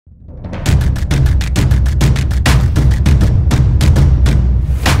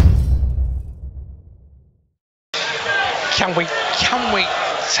Can we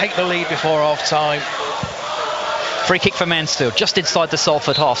take the lead before half-time? Free kick for Mansfield, just inside the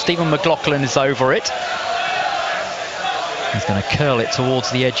Salford half. Stephen McLaughlin is over it. He's going to curl it towards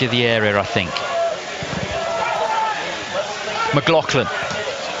the edge of the area, I think. McLaughlin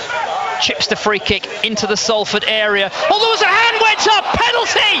chips the free kick into the Salford area. Oh, there was a hand went up,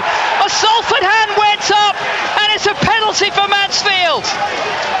 penalty! A Salford hand went up, and it's a penalty for Mansfield.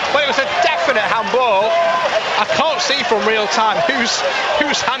 Well, it was a definite handball. I can't see from real time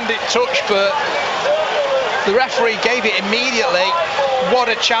whose hand it touched, but the referee gave it immediately. What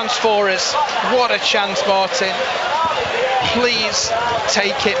a chance for us. What a chance, Martin. Please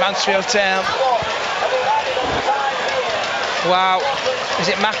take it, Mansfield Town. Wow. Is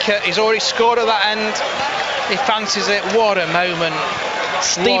it Macca? He's already scored at that end. He fancies it. What a moment.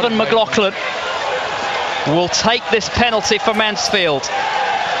 Stephen McLaughlin will take this penalty for Mansfield.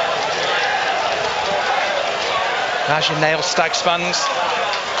 As your nail, Stags fans.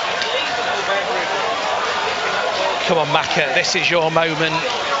 Come on, Macca, this is your moment.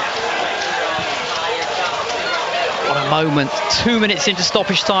 What a moment. 2 minutes into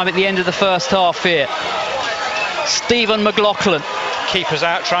stoppage time at the end of the first half here. Stephen McLaughlin. Keeper's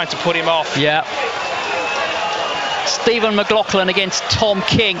out trying to put him off. Yeah. Stephen McLaughlin against Tom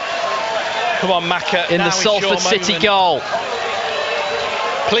King. Come on, Macca. In the Salford City goal.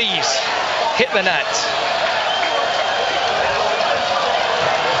 Please, hit the net.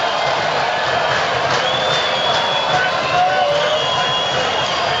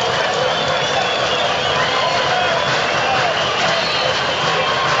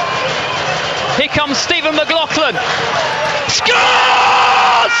 Here comes Stephen McLaughlin.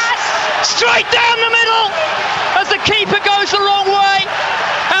 Scores! Straight down the middle as the keeper goes the wrong way.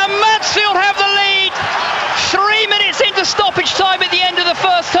 And Mansfield have the lead. 3 minutes into stoppage time at the end of the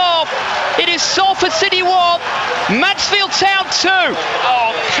first half. It is Salford City 1, Mansfield Town 2.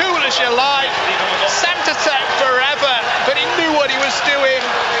 Oh, cool as you like. Centre set forever, but he knew what he was doing.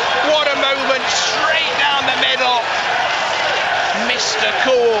 What a moment, straight down the middle. Mr.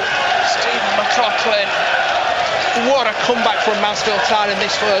 Cool, Stephen McLaughlin. What a comeback from Mansfield Town in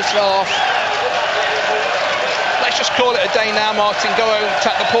this first half. Let's just call it a day now, Martin. Go home,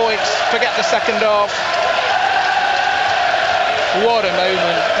 take the points, forget the second half. What a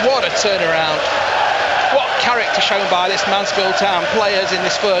moment, what a turnaround. What character shown by this Mansfield Town players in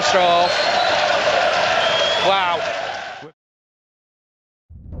this first half. Wow.